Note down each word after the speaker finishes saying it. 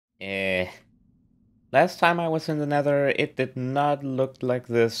Eh. Last time I was in the Nether, it did not look like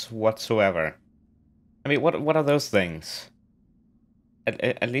this whatsoever. I mean, what are those things?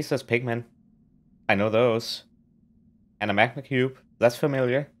 At least there's pigmen. I know those. And a magma cube. That's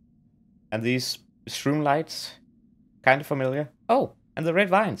familiar. And these shroom lights. Kind of familiar. Oh, and the red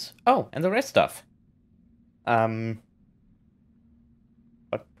vines. Oh, and the red stuff. But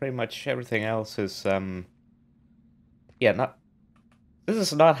pretty much everything else is, yeah, not... This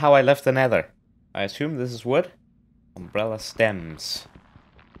is not how I left the Nether. I assume this is wood. Umbrella stems.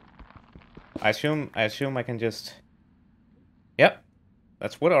 I assume I can just... Yep,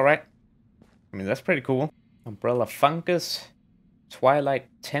 that's wood, alright. I mean, that's pretty cool. Umbrella fungus. Twilight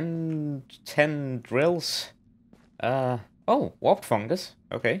 10 drills. Oh, warped fungus.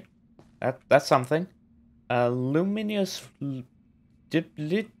 Okay. That's something. Luminous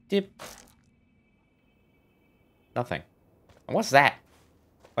dip. Nothing. What's that?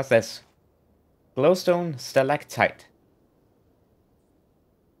 What's this? Glowstone stalactite.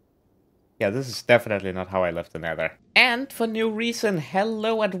 Yeah, this is definitely not how I left the Nether. And for new reason,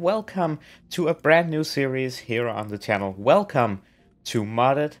 hello and welcome to a brand new series here on the channel. Welcome to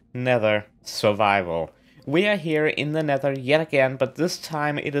Modded Nether Survival. We are here in the Nether yet again, but this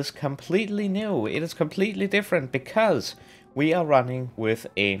time it is completely new. It is completely different because we are running with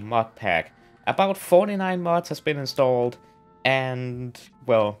a mod pack. About 49 mods has been installed and,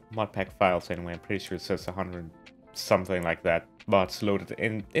 well, mod pack files anyway. I'm pretty sure it says 100 something like that. Mods loaded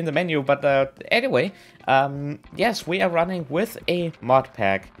in the menu, but anyway, yes, we are running with a mod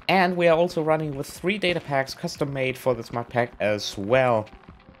pack, and we are also running with 3 data packs custom made for this mod pack as well.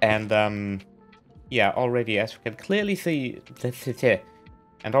 And yeah, already as you can clearly see,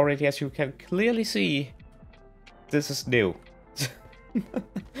 this is new.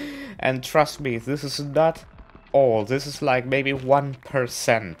 And trust me, this is not all. This is like maybe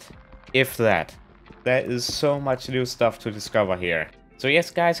 1%, if that. There is so much new stuff to discover here. So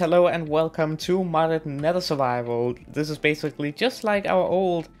yes guys, hello and welcome to Modded Nether Survival. This is basically just like our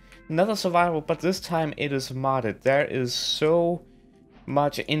old Nether Survival, but this time it is modded. There is so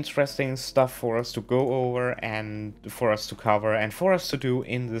much interesting stuff for us to go over and for us to cover and for us to do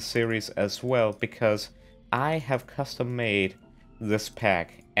in this series as well, because I have custom made this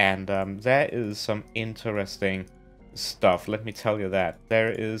pack and there is some interesting stuff, let me tell you that.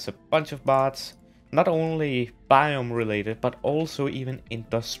 There is a bunch of mods. Not only biome related, but also even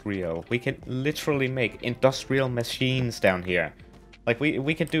industrial. We can literally make industrial machines down here. Like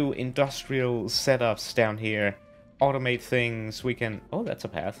we can do industrial setups down here, automate things. We can... Oh, that's a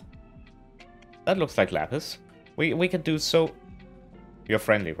path. That looks like lapis. We can do so... You're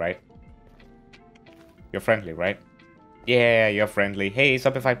friendly, right? You're friendly, right? Yeah, you're friendly. Hey,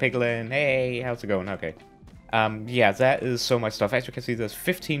 Subify Piglin. Hey, how's it going? Okay. Yeah, that is so much stuff. As you can see, there's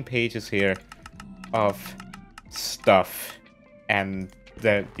 15 pages here of stuff, and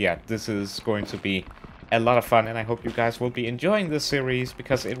that, yeah, this is going to be a lot of fun, and I hope you guys will be enjoying this series,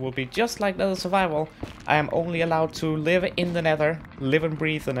 because it will be just like Nether Survival. I am only allowed to live in the Nether, live and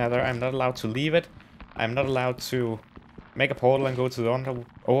breathe the Nether. I'm not allowed to leave it. I'm not allowed to make a portal and go to the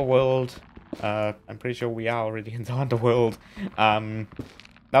overworld. I'm pretty sure we are already in the underworld.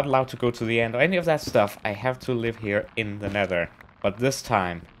 Not allowed to go to the end or any of that stuff. I have to live here in the Nether. But this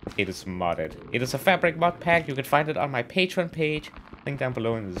time, it is modded. It is a fabric mod pack. You can find it on my Patreon page, link down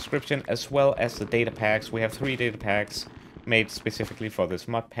below in the description, as well as the data packs. We have 3 data packs made specifically for this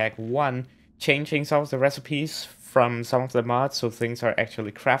mod pack. One, changing some of the recipes from some of the mods so things are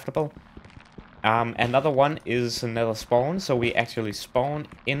actually craftable. Another one is another spawn, so we actually spawn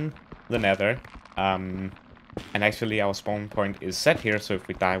in the Nether. And actually our spawn point is set here, so if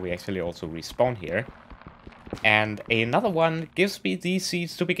we die, we actually also respawn here. And another one gives me these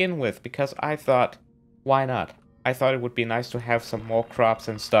seeds to begin with, because I thought, why not? I thought it would be nice to have some more crops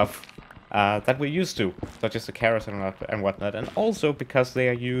and stuff that we're used to, such as the carrots and whatnot, and also because they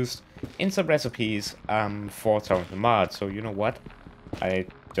are used in some recipes for some of the mods. So you know what? I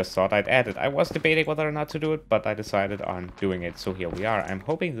just thought I'd add it. I was debating whether or not to do it, but I decided on doing it, so here we are. I'm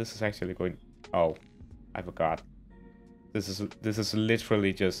hoping this is actually going... Oh, I forgot. This is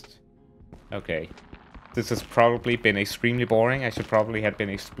literally just... Okay. This has probably been extremely boring. I should probably have been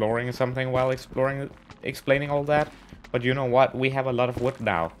exploring something while explaining all that. But you know what? We have a lot of wood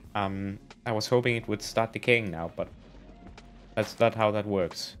now. I was hoping it would start decaying now, but that's not how that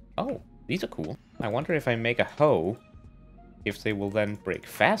works. Oh, these are cool. I wonder if I make a hoe, if they will then break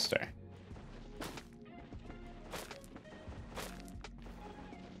faster.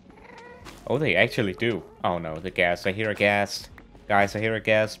 Oh, they actually do. Oh no, the gas. I hear a gas. Guys, I hear a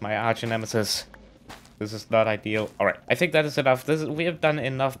gas. My arch nemesis. This is not ideal. Alright, I think that is enough. We have done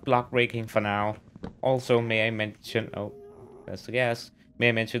enough block breaking for now. Also, may I mention... Oh, that's the gas. May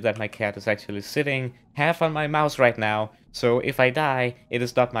I mention that my cat is actually sitting half on my mouse right now. So if I die, it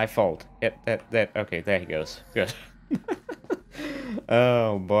is not my fault. Okay, there he goes. Good.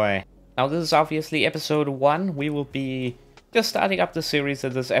 Oh, boy. Now, this is obviously episode 1. We will be just starting up the series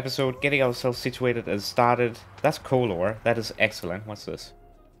in this episode, getting ourselves situated and started. That's coal ore. That is excellent. What's this?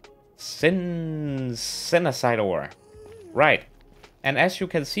 Sincite ore. Right. And as you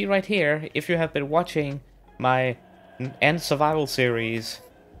can see right here, if you have been watching my End Survival series,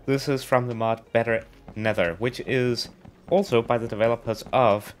 this is from the mod Better Nether, which is also by the developers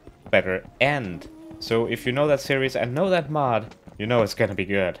of Better End. So if you know that series and know that mod, you know it's gonna be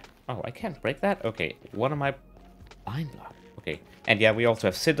good. Oh, I can't break that? Okay, one of my bind block. Okay, and yeah, we also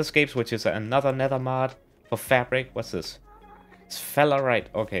have Cinderscapes, which is another nether mod for fabric. What's this? It's Fellarite.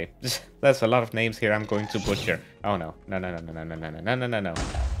 Okay, there's a lot of names here I'm going to butcher. Oh no, no.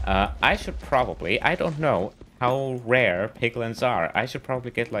 I should probably, I don't know how rare piglins are. I should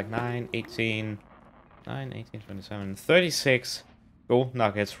probably get like 9, 18, 27, 36 gold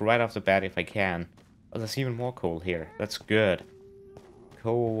nuggets right off the bat if I can. Oh, there's even more coal here. That's good.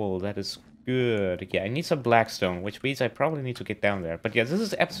 Coal, that is good. Yeah, I need some blackstone, which means I probably need to get down there. But yeah, this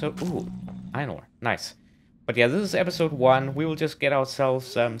is episode... Ooh, iron ore. Nice. But yeah, this is episode 1. We will just get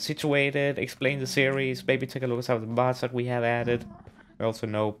ourselves situated, explain the series, maybe take a look at some of the mods that we have added. We also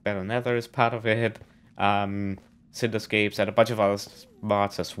know Better Nether is part of it. Cinderscapes and a bunch of other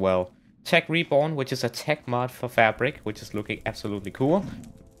mods as well. Tech Reborn, which is a tech mod for fabric, which is looking absolutely cool.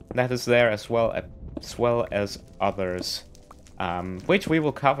 That is there as well as others. Which we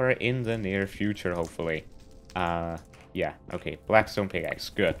will cover in the near future, hopefully. Yeah, okay. Blackstone pickaxe.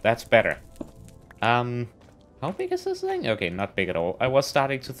 Good. That's better. How big is this thing? Okay, not big at all. I was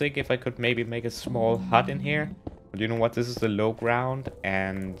starting to think if I could maybe make a small hut in here. But you know what? This is the low ground,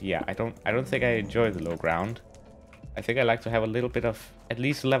 and yeah, I don't think I enjoy the low ground. I think I like to have a little bit of at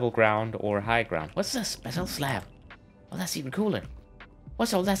least level ground or high ground. What's this? Metal slab. Oh, that's even cooler.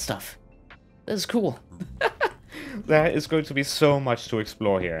 What's all that stuff? This is cool. There is going to be so much to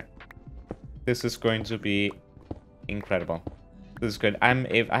explore here. This is going to be incredible. This is good.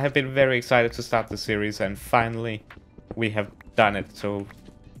 I have been very excited to start the series, and finally we have done it. So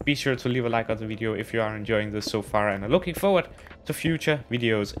be sure to leave a like on the video if you are enjoying this so far and are looking forward to future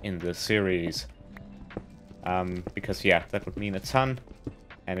videos in this series. Because yeah, that would mean a ton,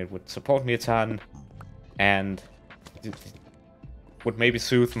 and it would support me a ton, and it would maybe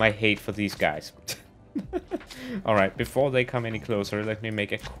soothe my hate for these guys. Alright, before they come any closer, let me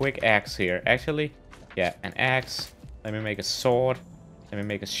make a quick axe here. Actually, yeah, an axe. Let me make a sword. Let me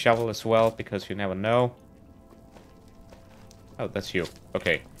make a shovel as well, because you never know. Oh, that's you.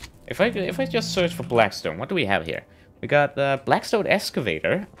 Okay. If I just search for Blackstone, what do we have here? We got the Blackstone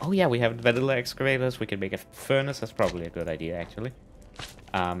excavator. Oh yeah, we have vanilla excavators. We can make a furnace. That's probably a good idea, actually.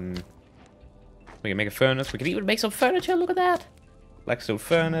 We can make a furnace. We can even make some furniture. Look at that. Blackstone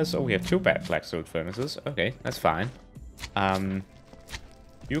furnace. Oh, we have 2 bad Blackstone furnaces. Okay, that's fine.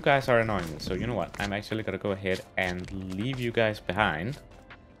 You guys are annoying me, so you know what? I'm actually gonna go ahead and leave you guys behind.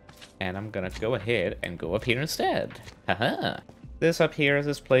 And I'm gonna go ahead and go up here instead. Haha. This up here,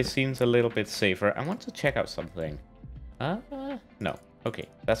 this place seems a little bit safer. I want to check out something. No. Okay,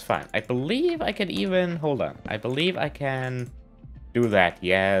 that's fine. I believe I can even... Hold on. I believe I can do that.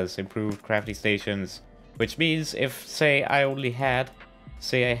 Yes, improved crafting stations. Which means if, say, I only had...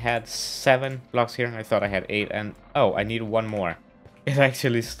 Say I had 7 blocks here and I thought I had 8 and... Oh, I need 1 more. It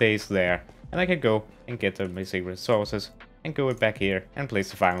actually stays there. And I can go and get the missing resources and go back here and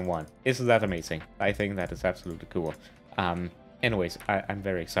place the final one. Isn't that amazing? I think that is absolutely cool. Anyways, I'm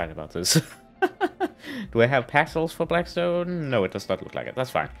very excited about this. Do I have pastels for Blackstone? No, it does not look like it.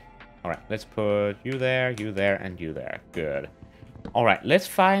 That's fine. Alright, let's put you there, and you there. Good. Alright, let's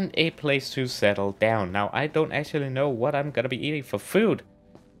find a place to settle down. Now, I don't actually know what I'm gonna be eating for food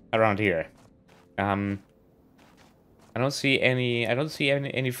around here. I don't see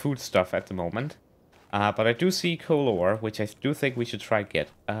any food stuff at the moment. But I do see coal ore, which I do think we should try get.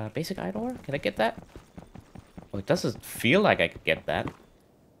 Basic iron ore? Can I get that? Oh, it doesn't feel like I could get that.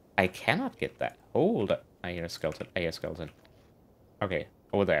 I cannot get that. Hold up. I hear a skeleton. I hear a skeleton. Okay,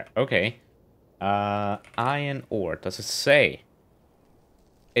 over there. Okay. Iron ore. Does it say?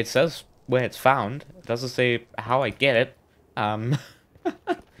 It says where it's found. It doesn't say how I get it.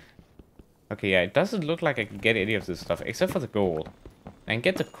 Okay, yeah, it doesn't look like I can get any of this stuff, except for the gold. And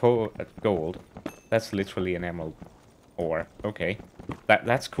get the gold. That's literally an emerald ore. Okay.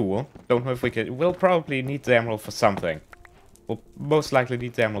 That's cool. Don't know if we can... We'll probably need the emerald for something. We'll most likely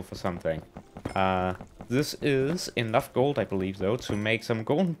need the emerald for something. this is enough gold, I believe, though, to make some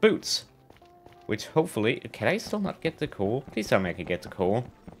golden boots. Which hopefully... Can I still not get the coal? Please tell me I can get the coal.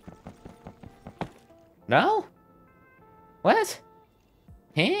 No? What?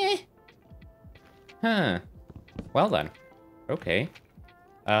 Huh? Huh. Well then. Okay.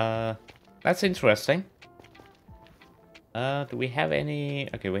 That's interesting. Do we have any...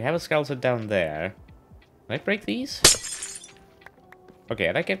 Okay, we have a skeleton down there. Can I break these? Okay,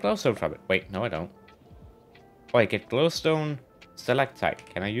 and I get glowstone from it. Wait, no I don't. Oh, I get glowstone stalactite.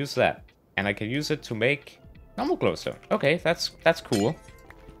 Can I use that? And I can use it to make normal glowstone. Okay, that's cool.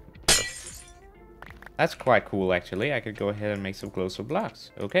 That's quite cool, actually. I could go ahead and make some glowstone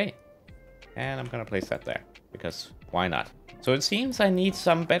blocks. Okay. And I'm gonna place that there. Because why not? So it seems I need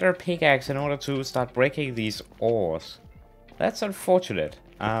some better pickaxe in order to start breaking these ores. That's unfortunate.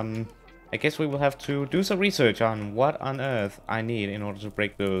 I guess we will have to do some research on what on earth I need in order to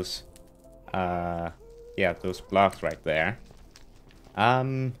break those, yeah, those blocks right there.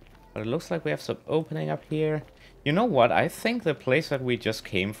 But it looks like we have some opening up here. You know what? I think the place that we just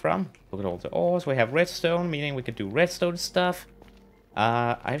came from, look at all the ores, we have redstone, meaning we could do redstone stuff.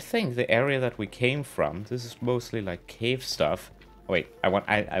 I think the area that we came from, this is mostly like cave stuff. Oh, wait,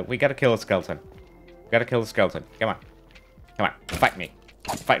 we gotta kill a skeleton. We gotta kill the skeleton. Come on. Come on, fight me.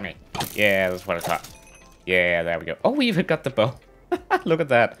 Fight me. Yeah, that's what I thought. Yeah, there we go. Oh, we even got the bow. Look at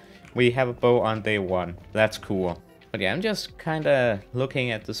that. We have a bow on day 1. That's cool. But yeah, I'm just kind of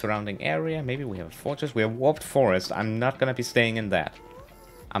looking at the surrounding area. Maybe we have a fortress. We have warped forest. I'm not going to be staying in that.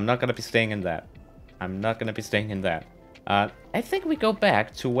 I'm not going to be staying in that. I'm not going to be staying in that. I think we go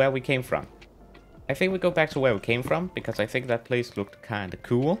back to where we came from. I think we go back to where we came from because I think that place looked kind of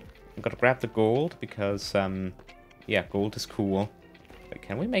cool. I'm going to grab the gold because, yeah, gold is cool. But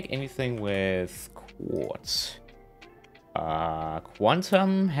can we make anything with quartz?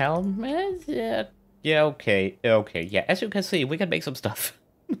 Quantum helmet? Yeah, okay. Okay, yeah, as you can see, we can make some stuff.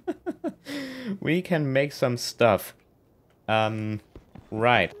 We can make some stuff.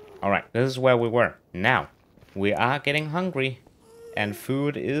 Right. Alright, this is where we were. Now, we are getting hungry. And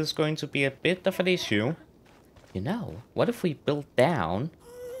food is going to be a bit of an issue. You know, what if we built down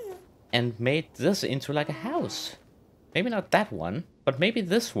and made this into like a house? Maybe not that one, but maybe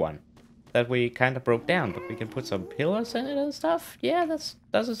this one that we kind of broke down, but we can put some pillars in it and stuff. Yeah, that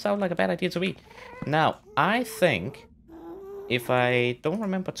doesn't sound like a bad idea to me. Now, I think, if I don't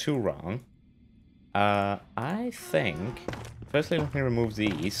remember too wrong, I think, firstly let me remove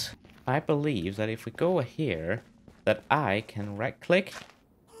these. I believe that if we go here, that I can right-click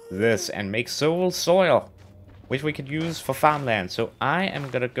this and make soul soil, which we could use for farmland. So I am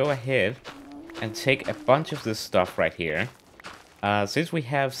gonna go ahead and take a bunch of this stuff right here. Since we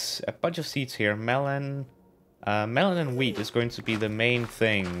have a bunch of seeds here, melon and wheat is going to be the main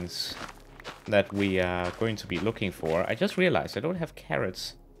things that we are going to be looking for. I just realized I don't have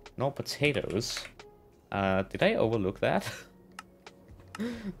carrots nor potatoes. Did I overlook that?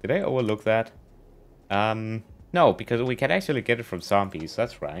 Did I overlook that? No, because we can actually get it from zombies,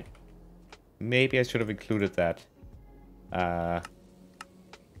 that's right. Maybe I should have included that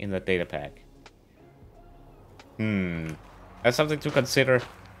in the data pack. That's something to consider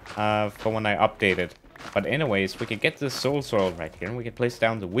for when I update it. But anyways, we can get this soul soil right here, and we can place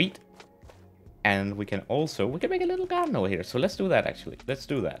down the wheat. And we can make a little garden over here. So let's do that, actually. Let's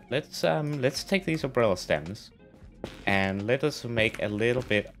do that. Let's take these umbrella stems and let us make a little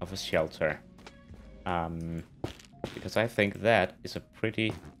bit of a shelter. Because I think that is a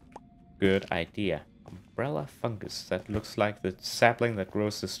pretty good idea. Umbrella fungus. That looks like the sapling that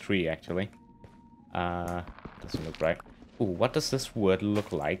grows this tree, actually. Doesn't look right. Ooh, what does this wood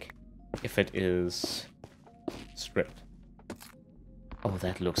look like if it is stripped? Oh,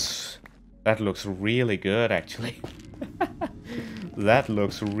 that looks really good, actually. That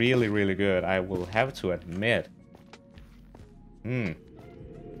looks really, really good, I will have to admit. Yeah,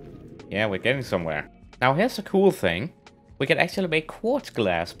 we're getting somewhere. Now, here's the cool thing. We can actually make quartz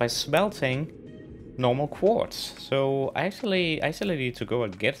glass by smelting normal quartz. So, I actually need to go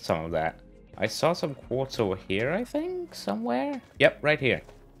and get some of that. I saw some quartz over here, I think, somewhere. Yep, right here.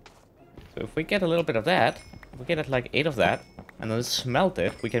 So if we get a little bit of that, we get like 8 of that, and then smelt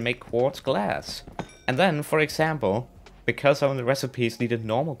it, we can make quartz glass. And then, for example, because some of the recipes needed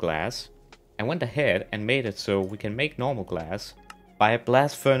normal glass, I went ahead and made it so we can make normal glass by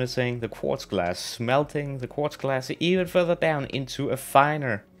blast furnacing the quartz glass, smelting the quartz glass even further down into a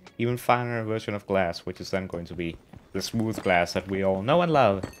finer, even finer version of glass, which is then going to be the smooth glass that we all know and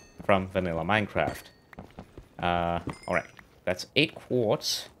love from vanilla Minecraft. Alright, that's 8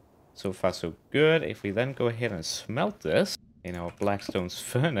 quartz. So far so good. If we then go ahead and smelt this in our Blackstone's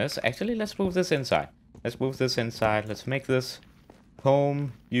furnace. Actually, let's move this inside. Let's move this inside. Let's make this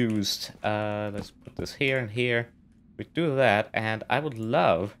home used. Let's put this here and here. We do that, and I would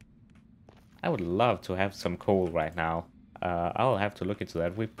love to have some coal right now. I'll have to look into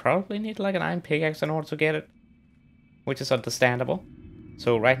that. We probably need like an iron pickaxe in order to get it, which is understandable.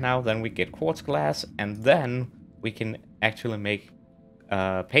 So right now, then we get quartz glass, and then we can actually make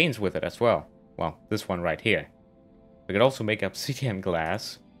panes with it as well. Well, this one right here. We could also make obsidian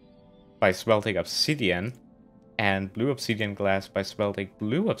glass by smelting obsidian, and blue obsidian glass by smelting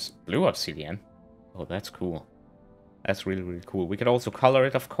blue obsidian. Oh, that's cool. That's really, really cool. We could also color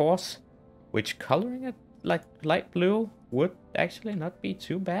it, of course, which coloring it like light blue would actually not be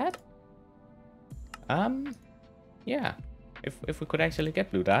too bad. Yeah. If we could actually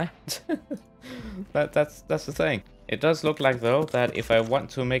get blue dye. that's the thing. It does look like, though, that if I want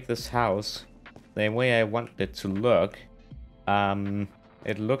to make this house the way I want it to look,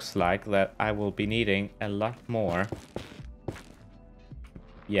 it looks like that I will be needing a lot more,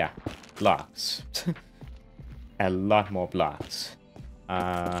 yeah, blocks. A lot more blocks.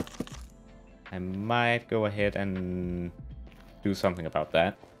 I might go ahead and do something about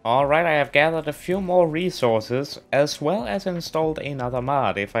that. Alright, I have gathered a few more resources, as well as installed another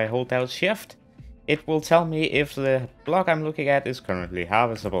mod. If I hold down shift, it will tell me if the block I'm looking at is currently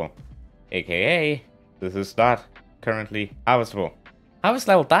harvestable. AKA, this is not currently harvestable. Harvest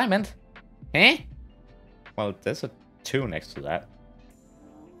level diamond? Eh? Well, there's a 2 next to that.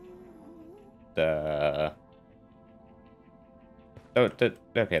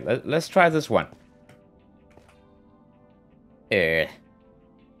 Okay, let's try this one. I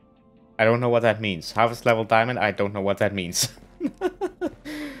don't know what that means. Harvest level diamond, I don't know what that means.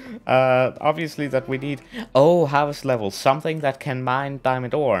 Obviously that we need... Oh, harvest level. Something that can mine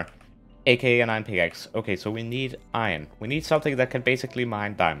diamond ore. AKA an iron pickaxe. Okay, so we need iron. We need something that can basically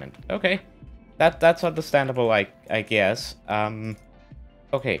mine diamond. Okay. That's understandable, I guess.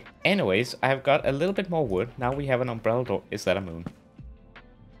 Okay, anyways, I've got a little bit more wood. Now we have an umbrella door. Is that a moon?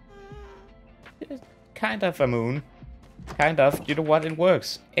 Kind of a moon. Kind of. You know what? It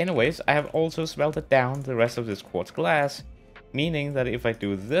works. Anyways, I have also smelted down the rest of this quartz glass, meaning that if I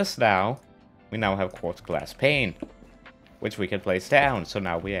do this now, we now have quartz glass pane, which we can place down. So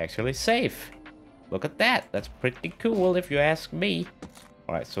now we're actually safe. Look at that. That's pretty cool if you ask me.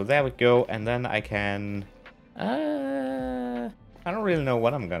 Alright, so there we go. And then I can... I don't really know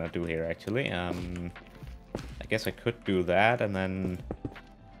what I'm gonna do here, actually. I guess I could do that and then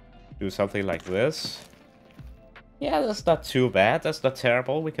do something like this. Yeah, that's not too bad. That's not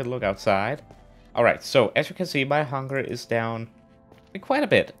terrible. We can look outside. Alright, so as you can see, my hunger is down quite a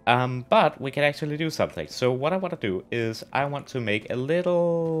bit. But we can actually do something. So what I want to do is I want to make a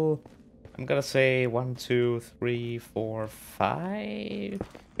little... I'm gonna say 1, 2, 3, 4, 5...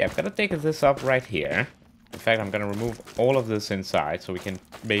 Yeah, I'm gonna take this up right here. In fact, I'm gonna remove all of this inside so we can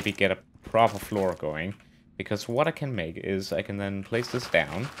maybe get a proper floor going. Because what I can make is I can then place this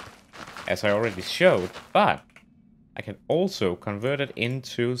down, as I already showed, but I can also convert it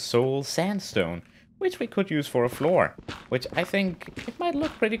into soul sandstone, which we could use for a floor, which I think it might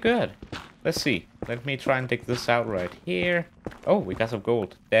look pretty good. Let's see. Let me try and dig this out right here. Oh, we got some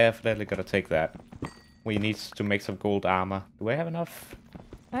gold. Definitely gotta take that. We need to make some gold armor. Do I have enough?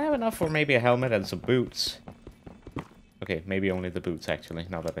 I have enough for maybe a helmet and some boots. Okay, maybe only the boots, actually,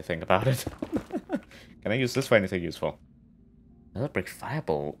 now that I think about it. Can I use this for anything useful? Another brick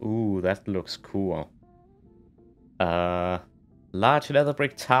fireball. Ooh, that looks cool. Large nether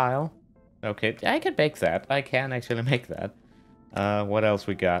brick tile. Okay, I can make that. I can actually make that. What else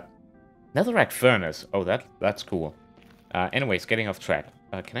we got? Netherrack furnace. Oh, that's cool. Anyways, getting off track.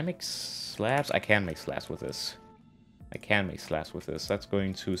 Can I make slabs? I can make slabs with this. I can make slabs with this. That's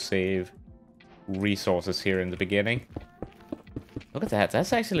going to save resources here in the beginning. Look at that.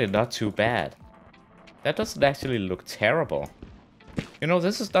 That's actually not too bad. That doesn't actually look terrible. You know,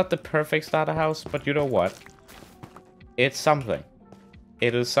 this is not the perfect starter house, but you know what? It's something.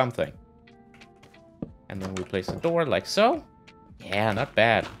 It is something. And then we place the door like so. Yeah, not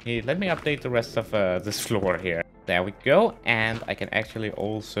bad. Hey, let me update the rest of this floor here. There we go. And I can actually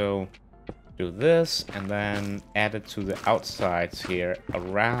also do this and then add it to the outsides here,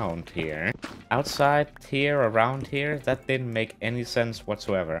 around here. Outside here, around here. That didn't make any sense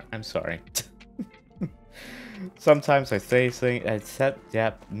whatsoever. I'm sorry. Sometimes I say things. I said,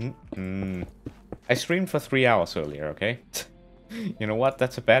 yeah. I streamed for 3 hours earlier, okay? You know what?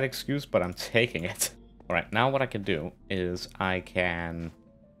 That's a bad excuse, but I'm taking it. Alright, now what I can do is I can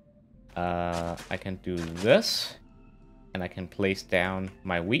do this. And I can place down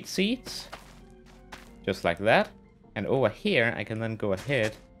my wheat seeds. Just like that. And over here, I can then go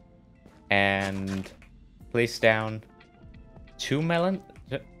ahead and place down 2 melon.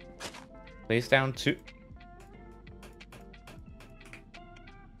 Place down 2.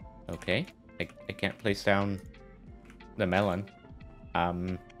 Okay, I can't place down the melon.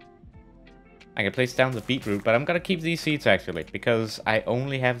 I can place down the beetroot, but I'm gonna keep these seeds actually, because I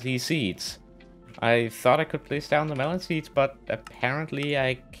only have these seeds. I thought I could place down the melon seeds, but apparently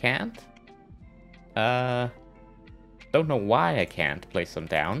I can't. Don't know why I can't place them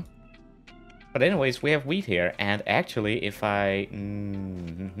down. But anyways, we have wheat here, and actually if I...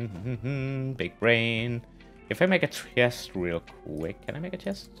 big brain. If I make a chest real quick, can I make a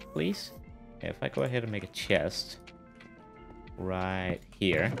chest, please? Yeah, if I go ahead and make a chest right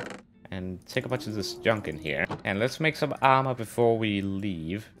here, and take a bunch of this junk in here, and let's make some armor before we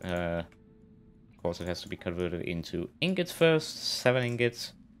leave. Of course, it has to be converted into ingots first. 7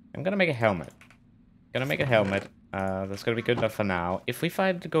 ingots. I'm gonna make a helmet. That's gonna be good enough for now. If we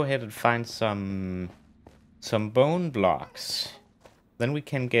find to go ahead and find some bone blocks, then we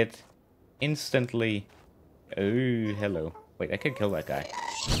can get instantly. Oh, hello. Wait, I can kill that guy.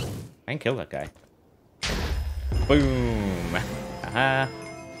 I can kill that guy. Boom. Haha.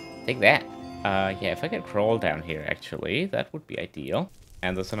 Take that. Yeah, if I could crawl down here, actually, that would be ideal.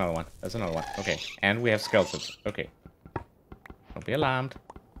 And there's another one. There's another one. Okay. And we have skeletons. Okay. Don't be alarmed.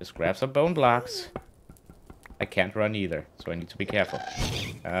 Just grab some bone blocks. I can't run either, so I need to be careful.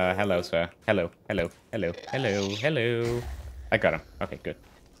 Hello, sir. Hello. Hello. Hello. Hello. Hello. I got him. Okay, good.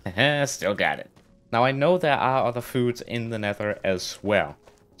 Still got it. Now, I know there are other foods in the nether as well.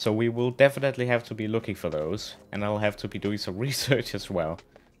 So we will definitely have to be looking for those. And I'll have to be doing some research as well.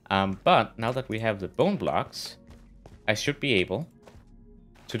 But now that we have the bone blocks, I should be able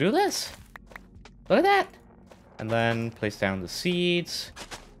to do this. Look at that. And then place down the seeds.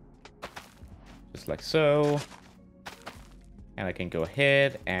 Just like so. And I can go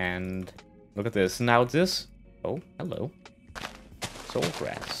ahead and look at this. Now this... Oh, hello. Soul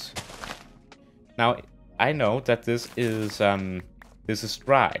grass. Now, I know that this is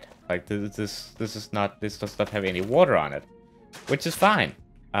dried. Like, this does not have any water on it. Which is fine.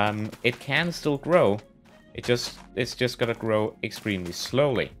 It can still grow. It's just gonna grow extremely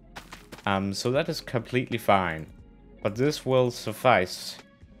slowly. So that is completely fine. But this will suffice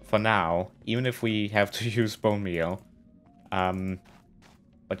for now, even if we have to use bone meal.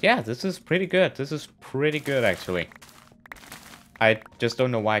 But yeah, this is pretty good. This is pretty good, actually. I just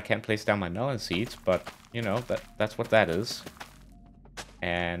don't know why I can't place down my melon seeds, but, you know, that's what that is.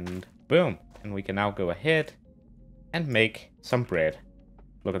 And boom. And we can now go ahead and make some bread.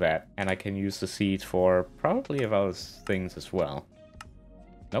 Look at that. And I can use the seeds for probably of other things as well.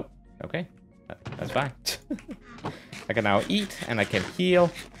 Nope. Okay. That's fine. I can now eat and I can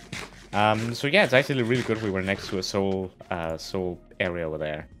heal. So yeah, it's actually really good we were next to a soul area over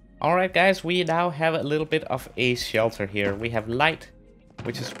there. Alright guys, we now have a little bit of a shelter here. We have light,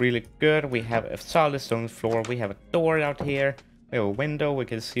 which is really good. We have a solid stone floor. We have a door out here. We have a window. We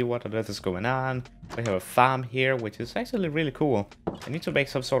can see what is going on. We have a farm here, which is actually really cool. I need to make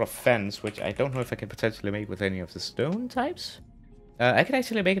some sort of fence, which I don't know if I can potentially make with any of the stone types. I can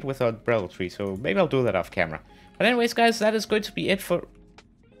actually make it with a brettle tree, so maybe I'll do that off camera. But anyways, guys, that is going to be it for...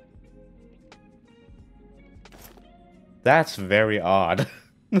 That's very odd.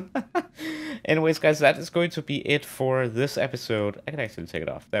 Anyways, guys, that is going to be it for this episode. I can actually take it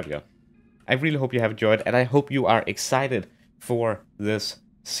off. There we go. I really hope you have enjoyed, and I hope you are excited for this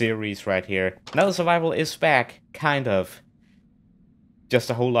series right here. Nether Survival is back, kind of. Just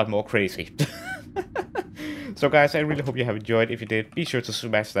a whole lot more crazy. So guys, I really hope you have enjoyed. If you did, be sure to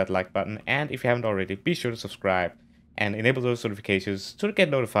smash that like button, and if you haven't already, be sure to subscribe and enable those notifications to get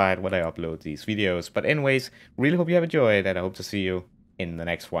notified when I upload these videos. But anyways, really hope you have enjoyed, and I hope to see you in the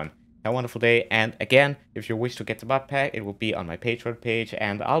next one. Have a wonderful day, and again, if you wish to get the mod pack, it will be on my Patreon page,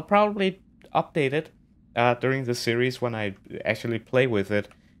 and I'll probably update it during the series when I actually play with it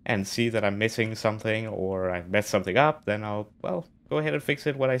and see that I'm missing something or I messed something up. Then I'll, well, go ahead and fix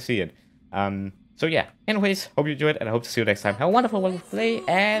it when I see it. So yeah, anyways, hope you enjoyed, and I hope to see you next time. Have a wonderful day,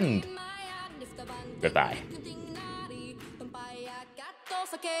 and goodbye.